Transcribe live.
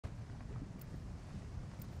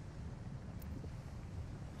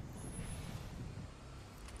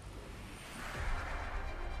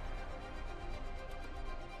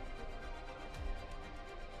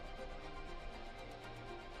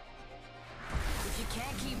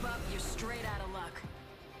move up, you're straight out of luck.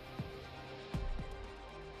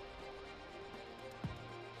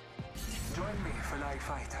 Join me, Fly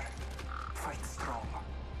Fighter. Fight strong.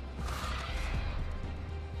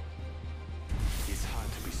 It's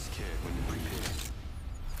hard to be scared when you're prepared.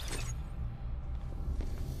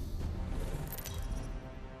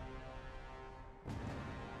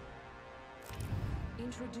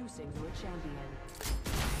 Introducing your champion.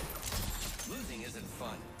 Losing isn't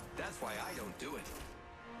fun. That's why I don't do it.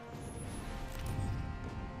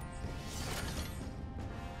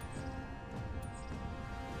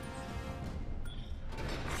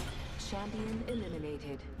 Champion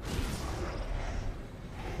eliminated.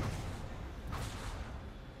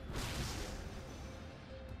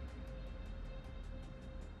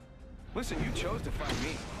 Listen, you chose to fight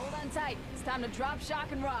me. Hold on tight. It's time to drop,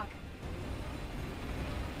 shock, and rock.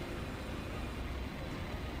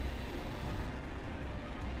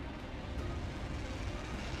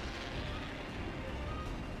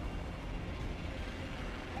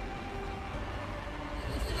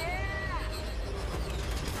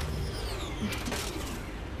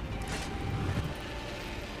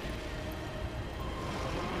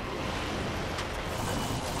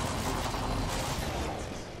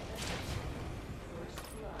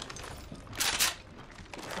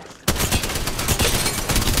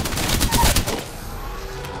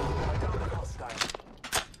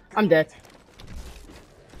 I'm dead.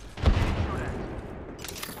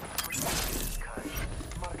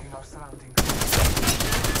 Marking our surroundings.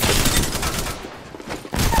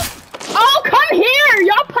 Oh, come here!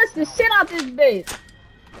 Y'all punch the shit out this bitch.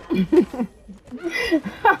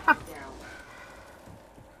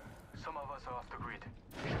 Some of us are off the grid.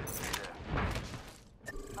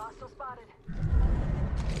 Hostile spotted.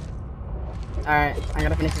 Alright, I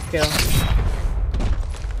gotta finish this kill.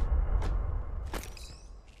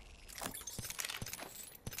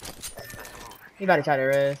 You better try to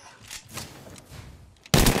rest.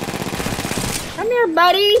 Come here,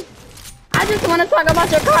 buddy. I just want to talk about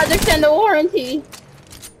your car's extended warranty.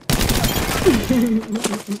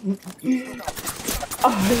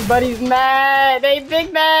 Oh, his buddy's mad. They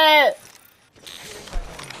big mad.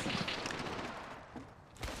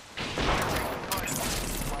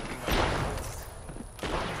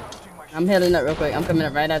 I'm healing up real quick. I'm coming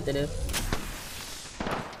up right after this.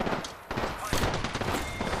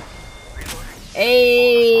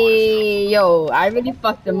 Hey, yo, I really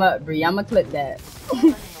fucked him up, Bree. I'ma clip that.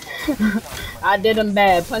 I did him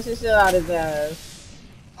bad. Punch the shit out his ass.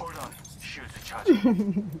 Hold on. Shields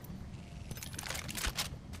recharging.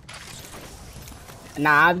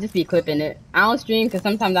 Nah, I'll just be clipping it. I don't stream because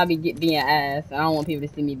sometimes I'll be being ass. I don't want people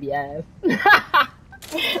to see me be ass.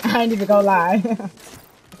 I ain't even gonna lie.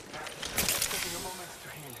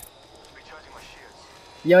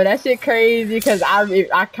 Yo, that shit crazy because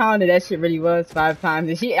I counted that shit really was 5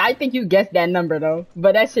 times. And I think you guessed that number though.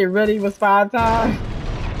 But that shit really was 5 times.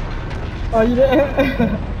 Oh, you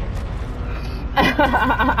didn't?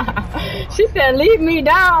 She said, leave me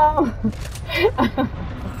down.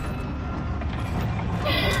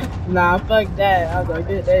 Nah, fuck that. I was like,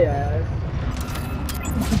 get their ass.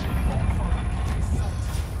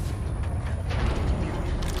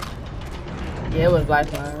 Yeah, it was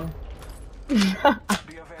lifeline. Be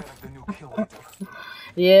aware of the new kill leader.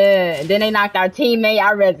 Yeah, and then they knocked our teammate.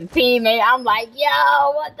 I read the teammate. I'm like,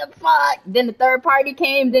 yo, what the fuck? Then the third party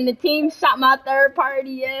came. Then the team shot my third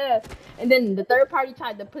party. Yeah, and then the third party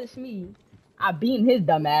tried to push me. I beat his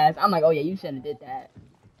dumb ass. I'm like, oh yeah, you shouldn't have did that.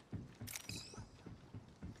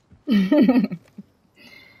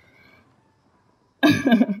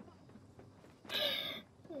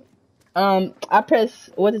 I press,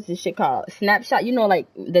 what is this shit called? Snapshot. You know, like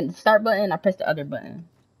the start button. I press the other button,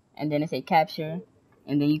 and then it say capture,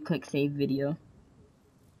 and then you click save video.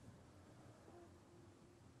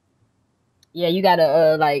 Yeah, you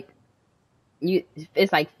gotta like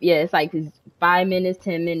it's like, yeah, it's like 5 minutes,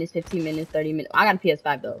 10 minutes, 15 minutes, 30 minutes. I got a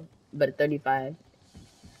PS5 though, but a 35.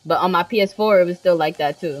 But on my PS4 it was still like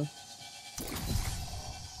that too.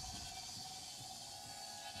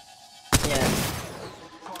 Yeah.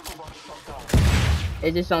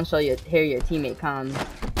 It just don't show you hear your teammate comms.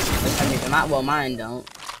 Well, mine don't.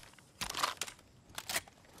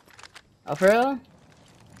 Oh, for real?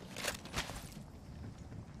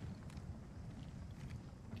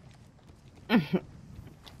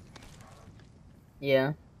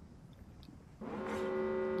 Yeah.